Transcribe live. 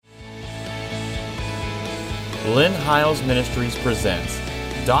Lynn Hiles Ministries presents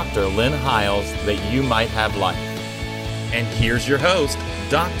Dr. Lynn Hiles, that you might have life. And here's your host,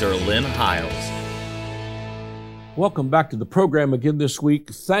 Dr. Lynn Hiles. Welcome back to the program again this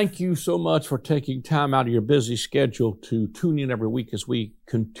week. Thank you so much for taking time out of your busy schedule to tune in every week as we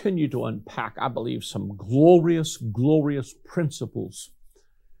continue to unpack, I believe, some glorious principles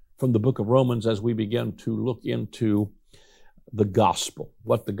from the book of Romans as we begin to look into the gospel,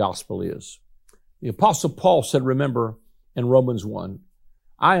 what the gospel is. The Apostle Paul said, remember, in Romans 1,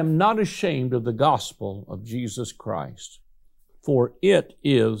 I am not ashamed of the gospel of Jesus Christ, for it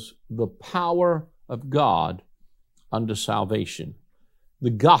is the power of God unto salvation. The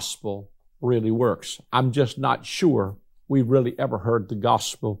gospel really works. I'm just not sure we've really ever heard the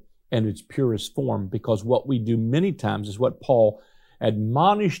gospel in its purest form, because what we do many times is what Paul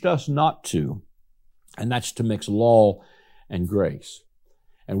admonished us not to, and that's to mix law and grace.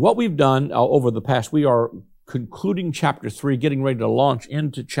 And what we've done over the past, we are concluding chapter 3, getting ready to launch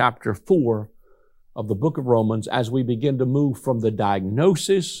into chapter 4 of the book of Romans as we begin to move from the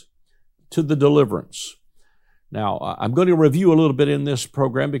diagnosis to the deliverance. Now, I'm going to review a little bit in this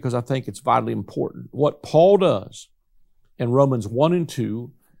program because I think it's vitally important. What Paul does in Romans 1 and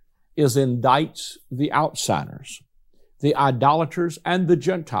 2 is indicts the outsiders, the idolaters and the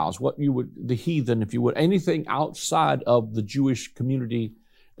Gentiles, the heathen, if you would, anything outside of the Jewish community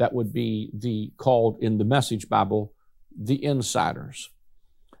that would be called in the Message Bible, the insiders.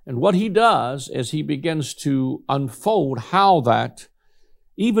 And what he does is he begins to unfold how that,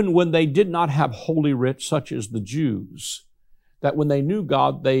 even when they did not have holy writ, such as the Jews, that when they knew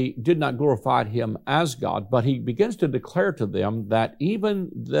God, they did not glorify Him as God, but he begins to declare to them that even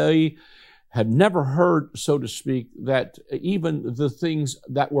they had never heard, so to speak, that even the things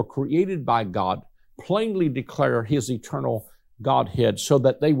that were created by God plainly declare His eternal Godhead, so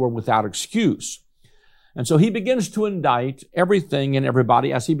that they were without excuse. And so he begins to indict everything and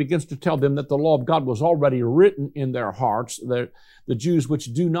everybody as he begins to tell them that the law of God was already written in their hearts. The Jews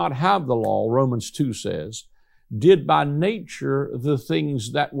which do not have the law, Romans 2 says, did by nature the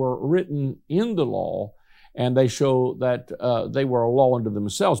things that were written in the law, and they show that they were a law unto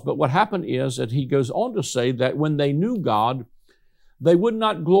themselves. But what happened is that he goes on to say that when they knew God, they would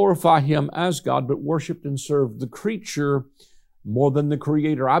not glorify Him as God, but worshiped and served the creature more than the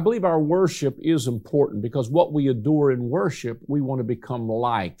Creator. I believe our worship is important because what we adore in worship, we want to become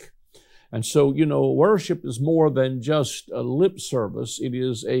like. And so, worship is more than just a lip service. It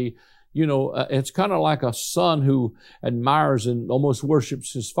is it's kind of like a son who admires and almost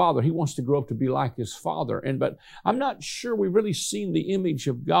worships his father. He wants to grow up to be like his father. But I'm not sure we've really seen the image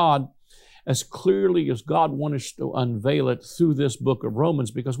of God as clearly as God wants us to unveil it through this book of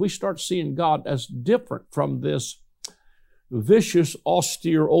Romans, because we start seeing God as different from this vicious,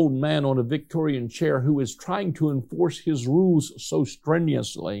 austere old man on a Victorian chair who is trying to enforce his rules so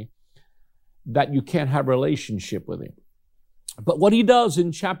strenuously that you can't have a relationship with him. But what he does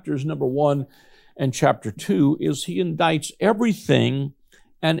in chapters number 1 and chapter 2 is he indicts everything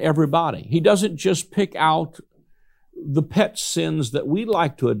and everybody. He doesn't just pick out the pet sins that we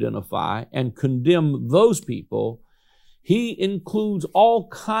like to identify and condemn those people. He includes all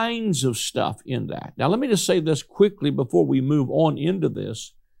kinds of stuff in that. Now, let me just say this quickly before we move on into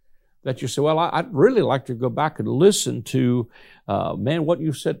this, that you say, well, I'd really like to go back and listen to, what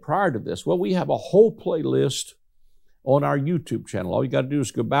you said prior to this. Well, we have a whole playlist on our YouTube channel. All you got to do is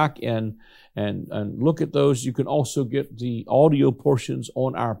go back and look at those. You can also get the audio portions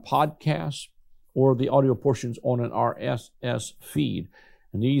on our podcast or the audio portions on an RSS feed.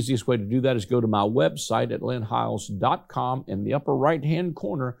 And the easiest way to do that is go to my website at lynnhiles.com. In the upper right-hand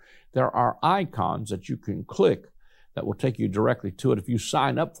corner, there are icons that you can click that will take you directly to it. If you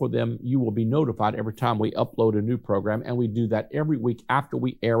sign up for them, you will be notified every time we upload a new program, and we do that every week after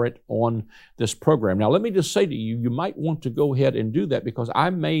we air it on this program. Now, let me just say to you, you might want to go ahead and do that, because I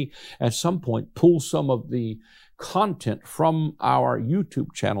may, at some point, pull some of the content from our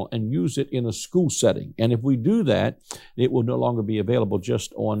YouTube channel and use it in a school setting. And if we do that, it will no longer be available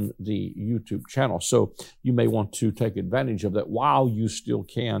just on the YouTube channel. So you may want to take advantage of that while you still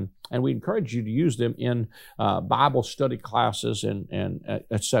can. And we encourage you to use them in Bible study classes and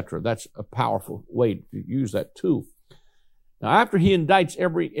et cetera. That's a powerful way to use that too. Now, after he indicts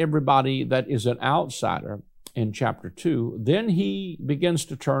everybody that is an outsider in chapter 2, then he begins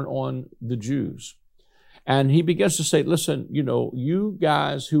to turn on the Jews. And he begins to say, listen, you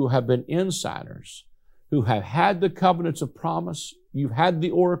guys who have been insiders, who have had the covenants of promise, you've had the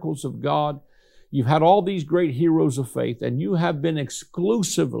oracles of God, you've had all these great heroes of faith, and you have been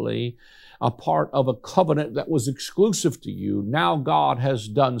exclusively a part of a covenant that was exclusive to you. Now God has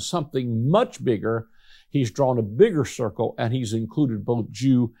done something much bigger. He's drawn a bigger circle, and he's included both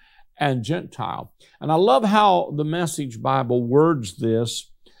Jew and Gentile. And I love how the Message Bible words this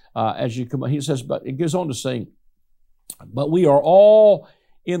as you come. He says, but it goes on to say, but we are all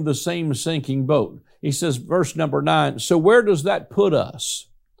in the same sinking boat. He says, verse number 9, so where does that put us?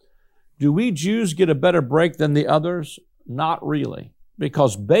 Do we Jews get a better break than the others? Not really,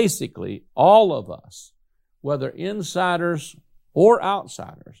 because basically all of us, whether insiders or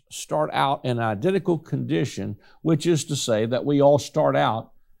outsiders, start out in an identical condition, which is to say that we all start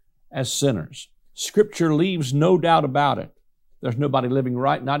out as sinners. Scripture leaves no doubt about it. There's nobody living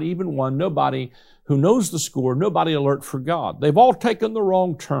right, not even one, nobody who knows the score, nobody alert for God. They've all taken the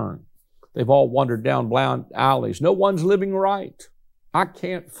wrong turn. They've all wandered down blind alleys. No one's living right. I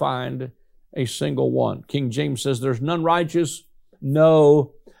can't find a single one. King James says there's none righteous.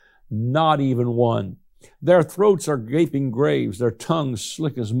 No, not even one. Their throats are gaping graves. Their tongues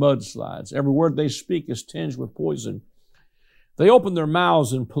slick as mudslides. Every word they speak is tinged with poison. They open their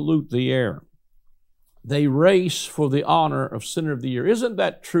mouths and pollute the air. They race for the honor of Sinner of the Year. Isn't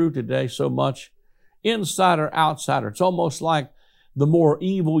that true today so much? Insider, outsider. It's almost like the more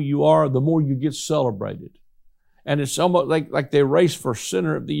evil you are, the more you get celebrated. And it's almost like they race for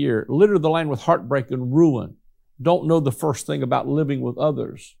Sinner of the Year. Litter the land with heartbreak and ruin. Don't know the first thing about living with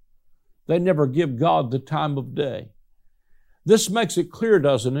others. They never give God the time of day. This makes it clear,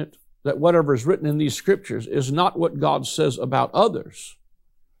 doesn't it, that whatever is written in these scriptures is not what God says about others,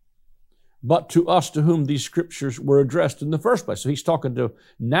 but to us to whom these scriptures were addressed in the first place. So he's talking to,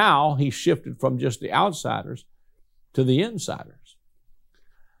 now he's shifted from just the outsiders to the insiders,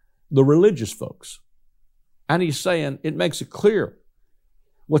 the religious folks. And he's saying, it makes it clear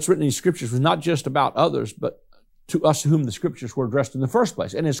what's written in these scriptures was not just about others, but to us to whom the scriptures were addressed in the first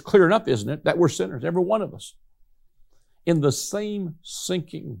place. And it's clear enough, isn't it, that we're sinners, every one of us, in the same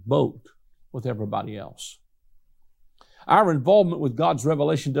sinking boat with everybody else. Our involvement with God's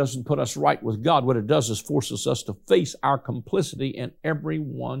revelation doesn't put us right with God. What it does is forces us to face our complicity in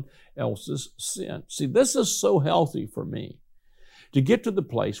everyone else's sin. See, this is so healthy for me to get to the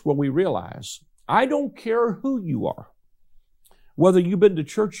place where we realize, I don't care who you are, whether you've been to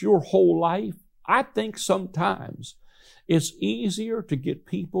church your whole life. I think sometimes it's easier to get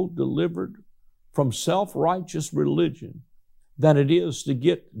people delivered from self-righteous religion than it is to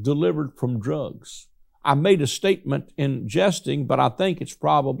get delivered from drugs. I made a statement in jesting, but I think it's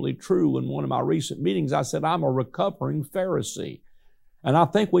probably true. In one of my recent meetings, I said, I'm a recovering Pharisee. And I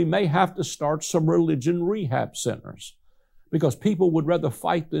think we may have to start some religion rehab centers because people would rather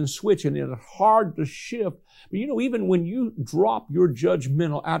fight than switch, and it's hard to shift. But even when you drop your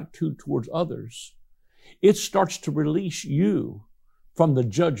judgmental attitude towards others, it starts to release you from the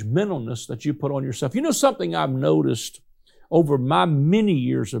judgmentalness that you put on yourself. Something I've noticed over my many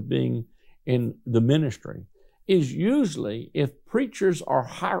years of being in the ministry is usually if preachers are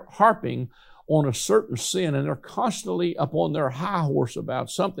harping on a certain sin and they're constantly up on their high horse about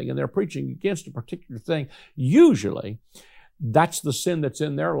something and they're preaching against a particular thing, usually that's the sin that's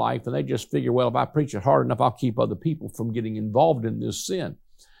in their life, and they just figure, well, if I preach it hard enough, I'll keep other people from getting involved in this sin.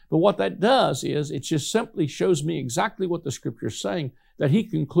 But what that does is it just simply shows me exactly what the Scripture is saying, that He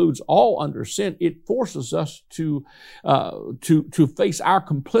concludes all under sin. It forces us to face our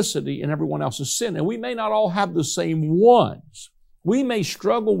complicity in everyone else's sin. And we may not all have the same ones. We may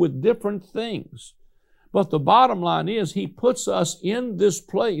struggle with different things. But the bottom line is He puts us in this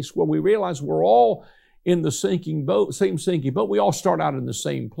place where we realize we're all in the sinking boat, same sinking boat. We all start out in the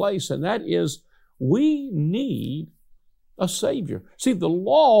same place, and that is we need a Savior. See, the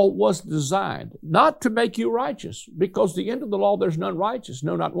law was designed not to make you righteous, because the end of the law, there's none righteous,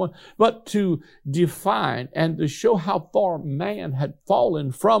 no, not one, but to define and to show how far man had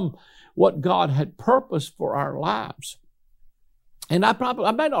fallen from what God had purposed for our lives. And I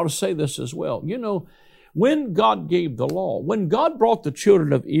might ought to say this as well. When God gave the law, when God brought the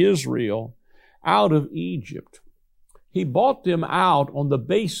children of Israel out of Egypt, He brought them out on the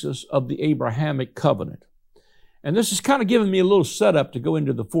basis of the Abrahamic covenant. And this is kind of giving me a little setup to go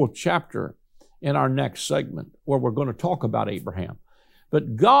into the 4th chapter in our next segment, where we're going to talk about Abraham.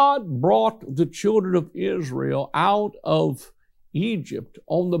 But God brought the children of Israel out of Egypt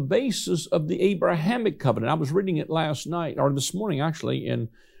on the basis of the Abrahamic covenant. I was reading it last night, or this morning actually, in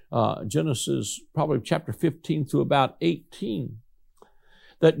Genesis, probably chapter 15 through about 18.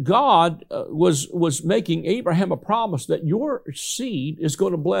 That God was making Abraham a promise that your seed is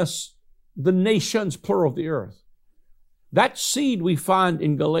going to bless the nations, plural, of the earth. That seed we find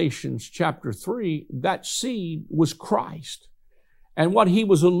in Galatians chapter 3, that seed was Christ. And what he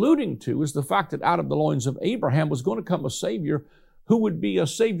was alluding to is the fact that out of the loins of Abraham was going to come a Savior who would be a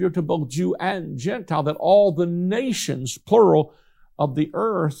Savior to both Jew and Gentile, that all the nations, plural, of the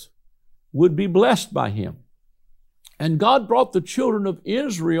earth would be blessed by him. And God brought the children of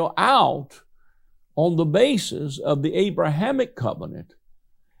Israel out on the basis of the Abrahamic covenant.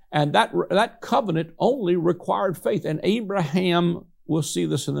 And that covenant only required faith. And Abraham, we'll see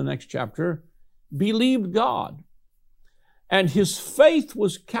this in the next chapter, believed God. And his faith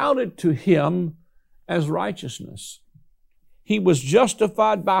was counted to him as righteousness. He was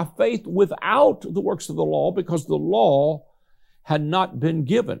justified by faith without the works of the law, because the law had not been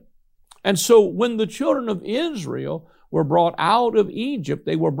given. And so when the children of Israel were brought out of Egypt,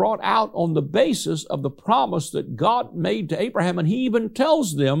 they were brought out on the basis of the promise that God made to Abraham. And he even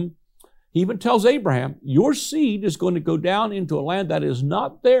tells Abraham, your seed is going to go down into a land that is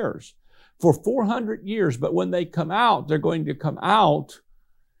not theirs for 400 years. But when they come out, they're going to come out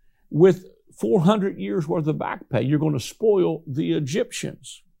with 400 years worth of back pay. You're going to spoil the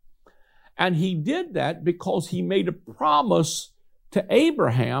Egyptians. And he did that because he made a promise to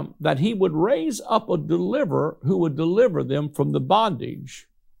Abraham that he would raise up a deliverer who would deliver them from the bondage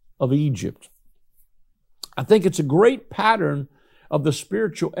of Egypt. I think it's a great pattern of the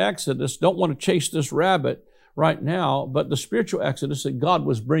spiritual exodus. Don't want to chase this rabbit right now, but the spiritual exodus that God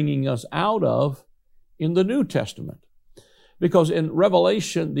was bringing us out of in the New Testament. Because in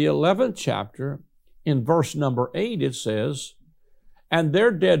Revelation, the 11th chapter, in verse number 8, it says, and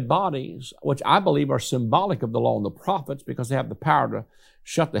their dead bodies, which I believe are symbolic of the law and the prophets, because they have the power to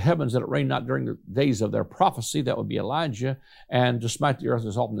shut the heavens that it rain not during the days of their prophecy, that would be Elijah, and to smite the earth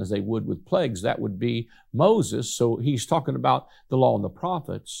as often as they would with plagues, that would be Moses. So he's talking about the law and the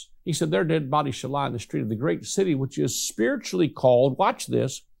prophets. He said, their dead bodies shall lie in the street of the great city, which is spiritually called, watch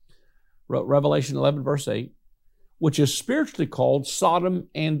this, Revelation 11, verse 8, which is spiritually called Sodom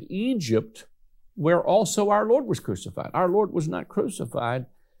and Egypt, where also our Lord was crucified. Our Lord was not crucified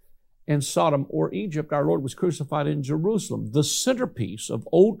in Sodom or Egypt. Our Lord was crucified in Jerusalem, the centerpiece of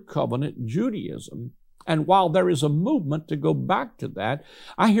Old Covenant Judaism. And while there is a movement to go back to that,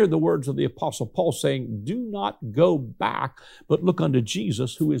 I hear the words of the Apostle Paul saying, do not go back, but look unto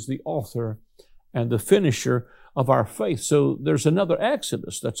Jesus, who is the author and the finisher of our faith. So there's another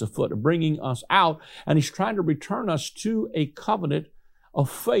exodus that's afoot, bringing us out, and he's trying to return us to a covenant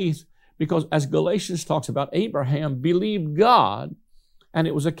of faith. Because as Galatians talks about, Abraham believed God, and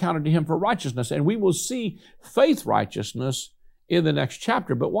it was accounted to him for righteousness. And we will see faith righteousness in the next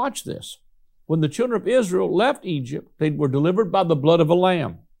chapter. But watch this. When the children of Israel left Egypt, they were delivered by the blood of a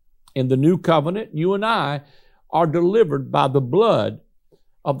lamb. In the new covenant, you and I are delivered by the blood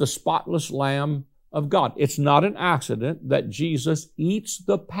of the spotless Lamb of God. It's not an accident that Jesus eats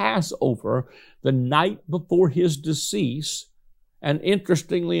the Passover the night before his decease. And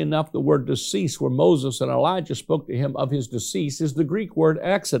interestingly enough, the word decease, where Moses and Elijah spoke to him of his decease, is the Greek word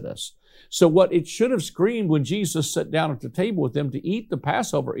exodus. So what it should have screamed when Jesus sat down at the table with them to eat the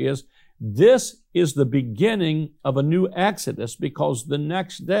Passover is, this is the beginning of a new exodus, because the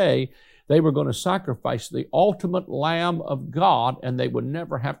next day they were going to sacrifice the ultimate Lamb of God, and they would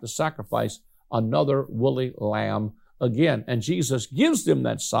never have to sacrifice another woolly lamb again. And Jesus gives them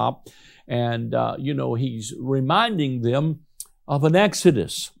that sop, and, he's reminding them of an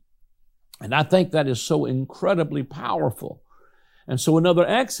exodus. And I think that is so incredibly powerful. And so another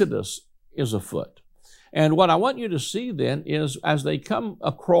exodus is afoot. And what I want you to see then is, as they come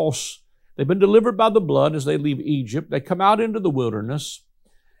across, they've been delivered by the blood as they leave Egypt. They come out into the wilderness,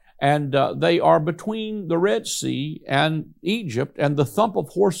 and they are between the Red Sea and Egypt, and the thump of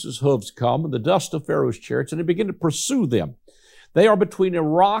horses' hooves come, and the dust of Pharaoh's chariots, and they begin to pursue them. They are between a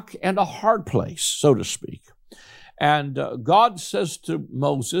rock and a hard place, so to speak. And God says to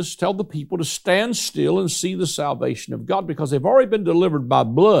Moses, tell the people to stand still and see the salvation of God, because they've already been delivered by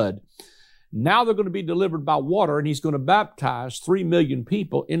blood. Now they're going to be delivered by water, and he's going to baptize 3 million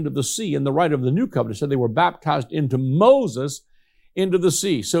people into the sea. And the writer of the New Covenant said they were baptized into Moses into the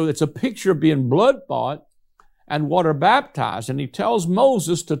sea. So it's a picture of being blood bought and water baptized. And he tells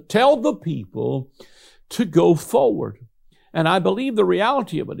Moses to tell the people to go forward. And I believe the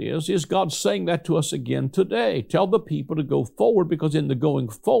reality of it is God saying that to us again today. Tell the people to go forward, because in the going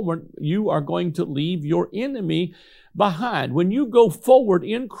forward, you are going to leave your enemy behind. When you go forward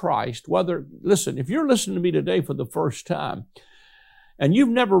in Christ, if you're listening to me today for the first time, and you've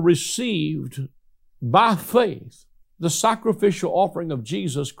never received by faith the sacrificial offering of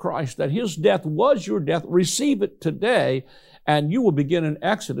Jesus Christ, that his death was your death, receive it today, and you will begin an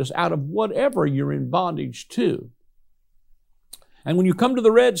exodus out of whatever you're in bondage to. And when you come to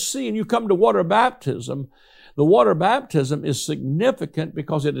the Red Sea and you come to water baptism, the water baptism is significant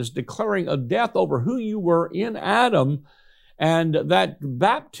because it is declaring a death over who you were in Adam, And that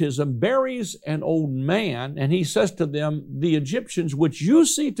baptism buries an old man, and he says to them, the Egyptians which you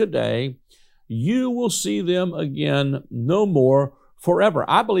see today, you will see them again no more forever.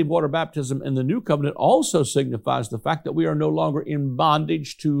 I believe water baptism in the new covenant also signifies the fact that we are no longer in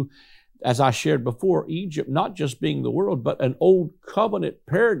bondage to, as I shared before, Egypt not just being the world, but an old covenant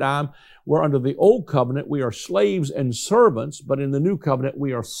paradigm where under the old covenant we are slaves and servants, but in the new covenant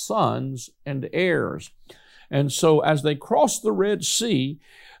we are sons and heirs. And so as they cross the Red Sea,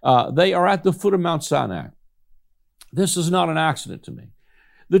 they are at the foot of Mount Sinai. This is not an accident to me.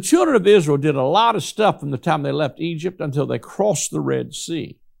 The children of Israel did a lot of stuff from the time they left Egypt until they crossed the Red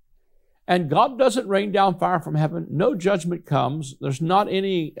Sea. And God doesn't rain down fire from heaven. No judgment comes. There's not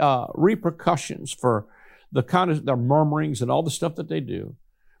any repercussions for the kind of their murmurings and all the stuff that they do.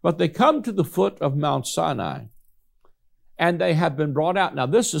 But they come to the foot of Mount Sinai, and they have been brought out. Now,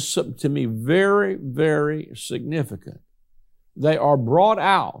 this is something to me very, very significant. They are brought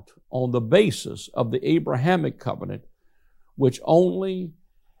out on the basis of the Abrahamic covenant, which only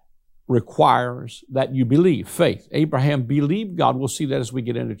requires that you believe, faith. Abraham believed God. We'll see that as we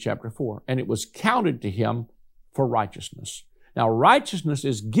get into chapter 4. And it was counted to him for righteousness. Now, righteousness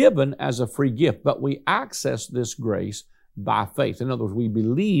is given as a free gift, but we access this grace by faith. In other words, we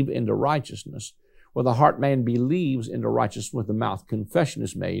believe into righteousness. With the heart man believes into righteousness, with the mouth confession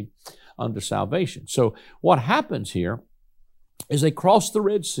is made unto salvation. So what happens here is they cross the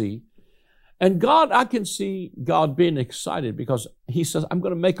Red Sea, and God, I can see God being excited because he says, I'm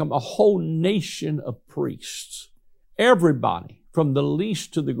going to make them a whole nation of priests. Everybody, from the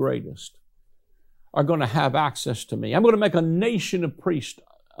least to the greatest, are going to have access to me. I'm going to make a nation of priests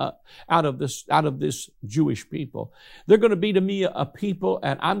out of this Jewish people. They're going to be to me a people,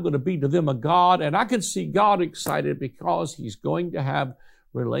 and I'm going to be to them a God. And I can see God excited because he's going to have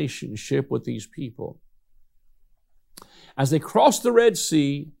relationship with these people. As they cross the Red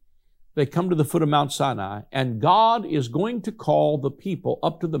Sea, they come to the foot of Mount Sinai, and God is going to call the people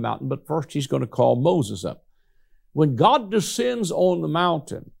up to the mountain, but first he's going to call Moses up. When God descends on the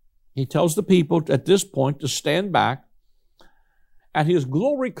mountain, he tells the people at this point to stand back, and his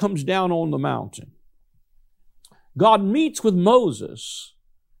glory comes down on the mountain. God meets with Moses,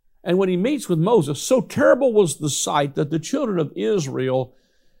 and when he meets with Moses, so terrible was the sight that the children of Israel,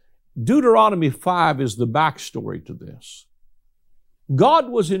 Deuteronomy 5 is the backstory to this. God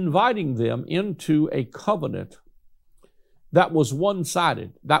was inviting them into a covenant that was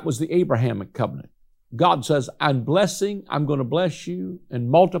one-sided. That was the Abrahamic covenant. God says, I'm blessing, I'm going to bless you, and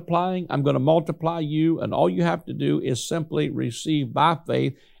multiplying, I'm going to multiply you, and all you have to do is simply receive by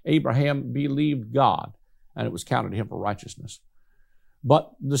faith. Abraham believed God, and it was counted to him for righteousness.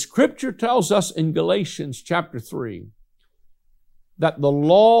 But the scripture tells us in Galatians chapter 3 that the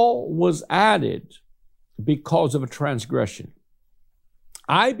law was added because of a transgression.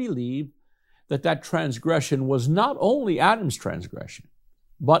 I believe that transgression was not only Adam's transgression,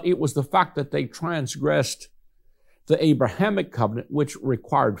 but it was the fact that they transgressed the Abrahamic covenant, which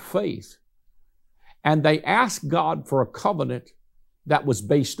required faith. And they asked God for a covenant that was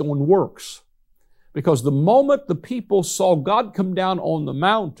based on works. Because the moment the people saw God come down on the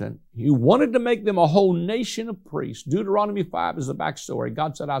mountain, he wanted to make them a whole nation of priests. Deuteronomy 5 is the backstory.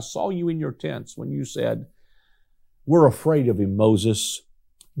 God said, I saw you in your tents when you said, we're afraid of him, Moses.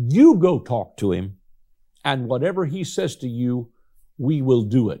 You go talk to him, and whatever he says to you, we will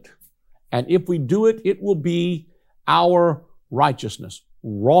do it. And if we do it, it will be our righteousness.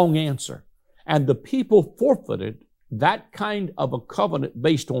 Wrong answer. And the people forfeited that kind of a covenant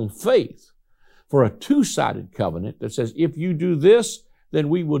based on faith for a two-sided covenant that says, if you do this, then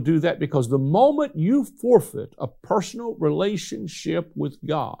we will do that. Because the moment you forfeit a personal relationship with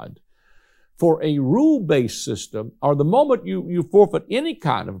God for a rule-based system, or the moment you forfeit any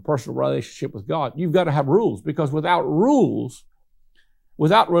kind of a personal relationship with God, you've got to have rules. Because without rules,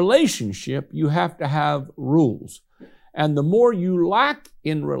 without relationship, you have to have rules. And the more you lack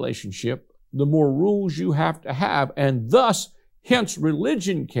in relationship, the more rules you have to have. And thus, hence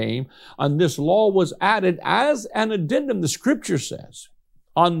religion came, and this law was added as an addendum, the scripture says,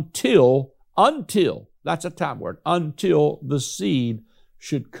 until, that's a time word, until the seed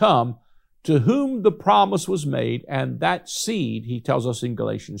should come to whom the promise was made. And that seed, he tells us in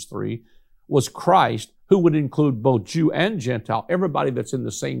Galatians 3, was Christ, who would include both Jew and Gentile, everybody that's in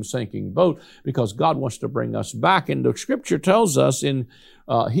the same sinking boat, because God wants to bring us back. And the scripture tells us in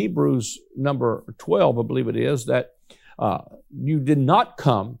Hebrews number 12, I believe it is, that you did not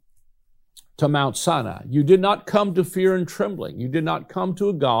come to Mount Sinai. You did not come to fear and trembling. You did not come to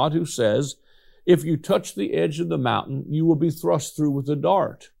a God who says, if you touch the edge of the mountain, you will be thrust through with a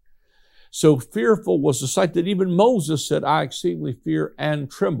dart. So fearful was the sight that even Moses said, I exceedingly fear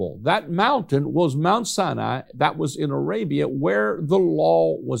and tremble. That mountain was Mount Sinai. That was in Arabia where the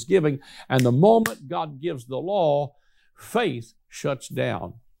law was given. And the moment God gives the law, faith shuts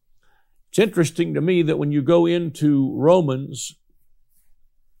down. It's interesting to me that when you go into Romans,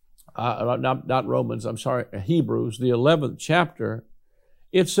 Hebrews, the 11th chapter,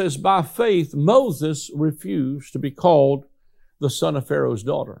 it says, by faith, Moses refused to be called the son of Pharaoh's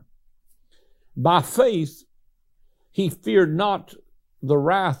daughter. By faith, he feared not the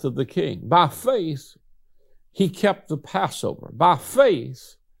wrath of the king. By faith, he kept the Passover. By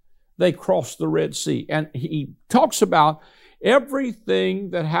faith, they crossed the Red Sea. And he talks about everything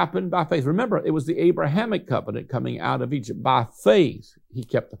that happened by faith. Remember, it was the Abrahamic covenant coming out of Egypt. By faith, he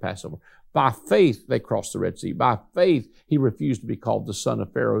kept the Passover. By faith, they crossed the Red Sea. By faith, he refused to be called the son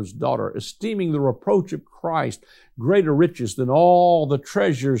of Pharaoh's daughter, esteeming the reproach of Christ greater riches than all the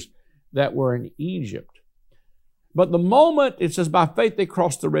treasures that were in Egypt. But the moment, it says, by faith they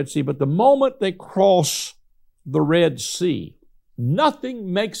crossed the Red Sea, but the moment they cross the Red Sea,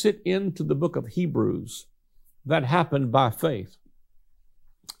 nothing makes it into the book of Hebrews that happened by faith.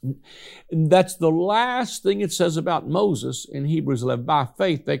 That's the last thing it says about Moses in Hebrews 11. By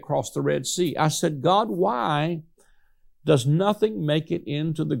faith they crossed the Red Sea. I said, God, why does nothing make it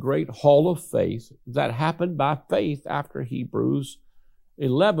into the great hall of faith that happened by faith after Hebrews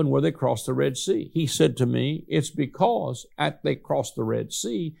 11 where they crossed the Red Sea? He said to me, it's because they crossed the Red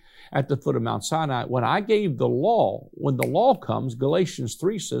Sea at the foot of Mount Sinai. When I gave the law, when the law comes, Galatians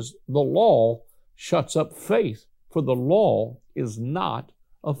 3 says, the law shuts up faith, for the law is not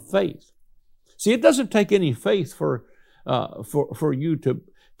of faith. See, it doesn't take any faith for you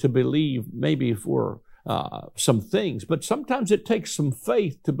to believe maybe for some things, but sometimes it takes some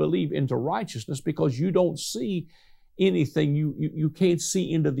faith to believe into righteousness because you don't see anything. You can't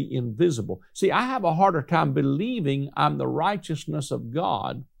see into the invisible. See, I have a harder time believing I'm the righteousness of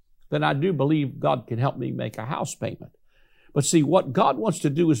God than I do believe God can help me make a house payment. But see, what God wants to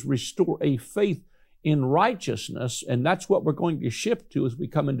do is restore a faith in righteousness, and that's what we're going to shift to as we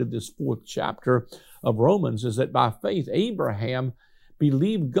come into this 4th chapter of Romans, is that by faith Abraham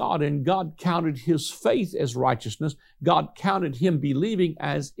believed God, and God counted his faith as righteousness. God counted him believing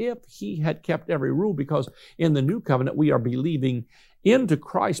as if he had kept every rule, because in the new covenant we are believing into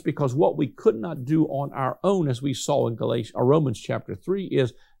Christ, because what we could not do on our own, as we saw in Romans chapter 3,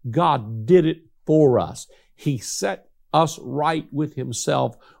 is God did it for us. He set us right with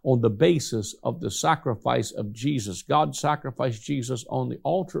himself on the basis of the sacrifice of Jesus. God sacrificed Jesus on the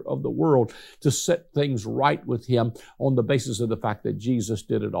altar of the world to set things right with him on the basis of the fact that Jesus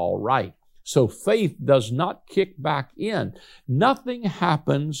did it all right. So faith does not kick back in. Nothing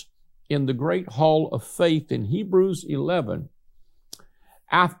happens in the great hall of faith in Hebrews 11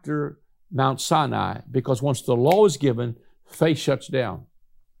 after Mount Sinai, because once the law is given, faith shuts down.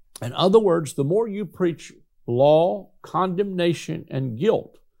 In other words, the more you preach law, condemnation, and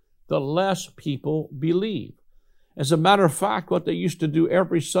guilt, the less people believe. As a matter of fact, what they used to do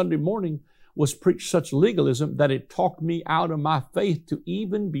every Sunday morning was preach such legalism that it talked me out of my faith to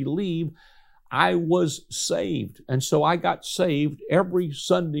even believe I was saved. And so I got saved every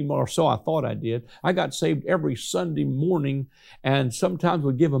Sunday, or so I thought I did. I got saved every Sunday morning, and sometimes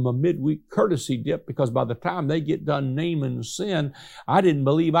would give them a midweek courtesy dip, because by the time they get done naming sin, I didn't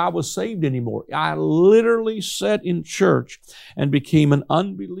believe I was saved anymore. I literally sat in church and became an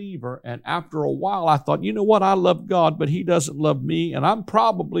unbeliever. And after a while, I thought, you know what? I love God, but he doesn't love me, and I'm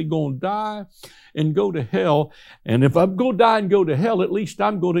probably going to die and go to hell. And if I'm going to die and go to hell, at least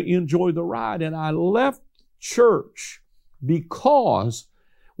I'm going to enjoy the ride. And I left church because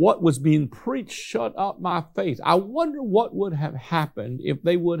what was being preached shut up my faith. I wonder what would have happened if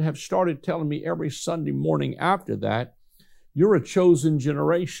they would have started telling me every Sunday morning after that, you're a chosen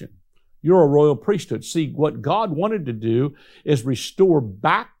generation. You're a royal priesthood. See, what God wanted to do is restore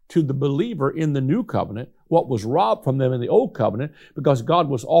back to the believer in the new covenant what was robbed from them in the old covenant, because God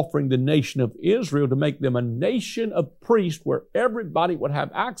was offering the nation of Israel to make them a nation of priests where everybody would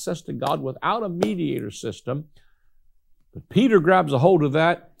have access to God without a mediator system. But Peter grabs a hold of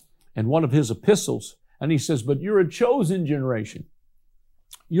that in one of his epistles, and he says, but you're a chosen generation.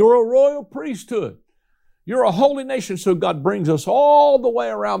 You're a royal priesthood. You're a holy nation. So God brings us all the way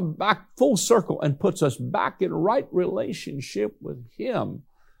around back full circle and puts us back in right relationship with him,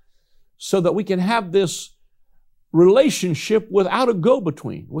 so that we can have this relationship without a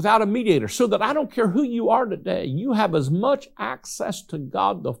go-between, without a mediator, so that I don't care who you are today, you have as much access to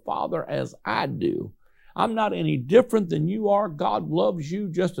God the Father as I do. I'm not any different than you are. God loves you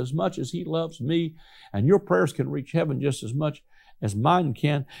just as much as he loves me, and your prayers can reach heaven just as much as mine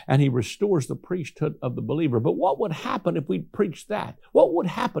can, and He restores the priesthood of the believer. But what would happen if we preached that? What would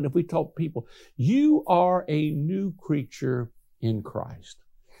happen if we told people, you are a new creature in Christ?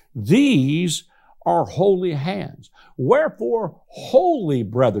 These are holy hands. Wherefore, holy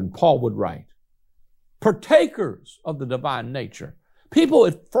brethren, Paul would write, partakers of the divine nature. People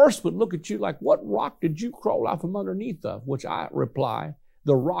at first would look at you like, what rock did you crawl out from underneath of? Which I reply,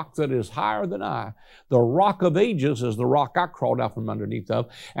 the rock that is higher than I. The rock of ages is the rock I crawled out from underneath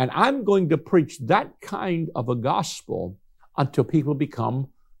of. And I'm going to preach that kind of a gospel until people become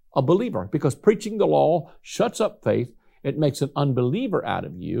a believer. Because preaching the law shuts up faith. It makes an unbeliever out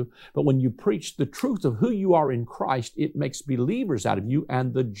of you. But when you preach the truth of who you are in Christ, it makes believers out of you,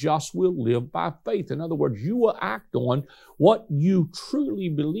 and the just will live by faith. In other words, you will act on what you truly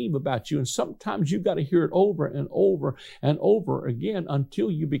believe about you. And sometimes you've got to hear it over and over and over again until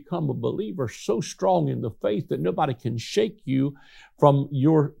you become a believer so strong in the faith that nobody can shake you from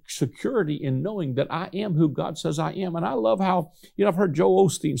your security in knowing that I am who God says I am. And I love how, I've heard Joel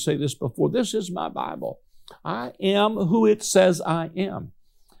Osteen say this before. This is my Bible. I am who it says I am.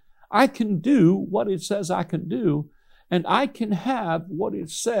 I can do what it says I can do, and I can have what it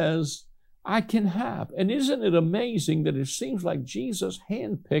says I can have. And isn't it amazing that it seems like Jesus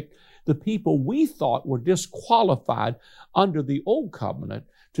handpicked the people we thought were disqualified under the old covenant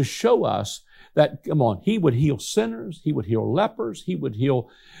to show us that, He would heal sinners, He would heal lepers, He would heal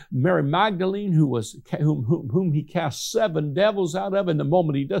Mary Magdalene, whom He cast 7 devils out of, and the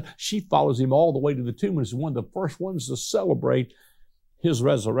moment He does, she follows Him all the way to the tomb and is one of the first ones to celebrate His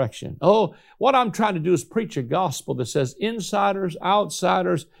resurrection. Oh, what I'm trying to do is preach a gospel that says insiders,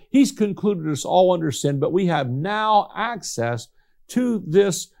 outsiders, He's concluded us all under sin, but we have now access to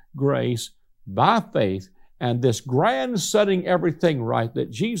this grace by faith, and this grand setting everything right that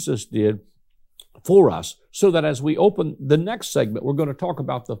Jesus did for us, so that as we open the next segment, we're going to talk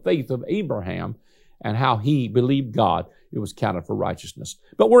about the faith of Abraham and how he believed God. It was counted for righteousness.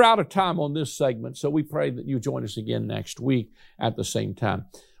 But we're out of time on this segment, so we pray that you join us again next week at the same time.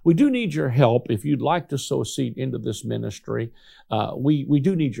 We do need your help. If you'd like to sow a seed into this ministry, we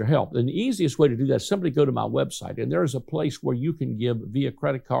do need your help. And the easiest way to do that is simply go to my website, and there's a place where you can give via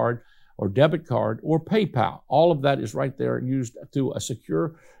credit card or debit card or PayPal. All of that is right there, used through a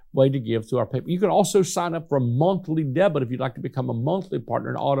secure way to give through our PayPal. You can also sign up for a monthly debit if you'd like to become a monthly partner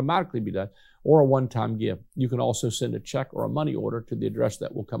and automatically be done, or a one-time gift. You can also send a check or a money order to the address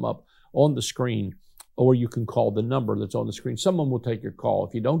that will come up on the screen, or you can call the number that's on the screen. Someone will take your call.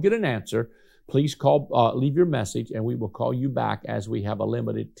 If you don't get an answer, please call, leave your message, and we will call you back as we have a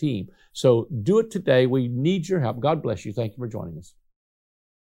limited team. So do it today. We need your help. God bless you. Thank you for joining us.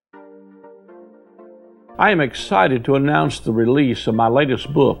 I am excited to announce the release of my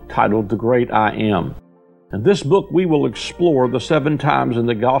latest book titled The Great I Am. In this book, we will explore the 7 times in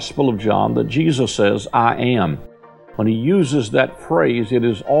the Gospel of John that Jesus says, I am. When He uses that phrase, it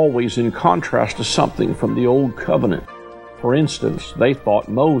is always in contrast to something from the Old Covenant. For instance, they thought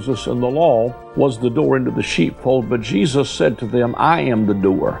Moses and the law was the door into the sheepfold, but Jesus said to them, I am the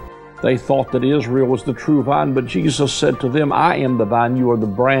door. They thought that Israel was the true vine, but Jesus said to them, I am the vine, you are the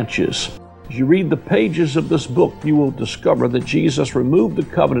branches. As you read the pages of this book, you will discover that Jesus removed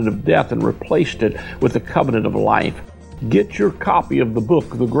the covenant of death and replaced it with the covenant of life. Get your copy of the book,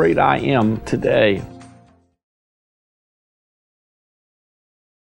 The Great I Am, today.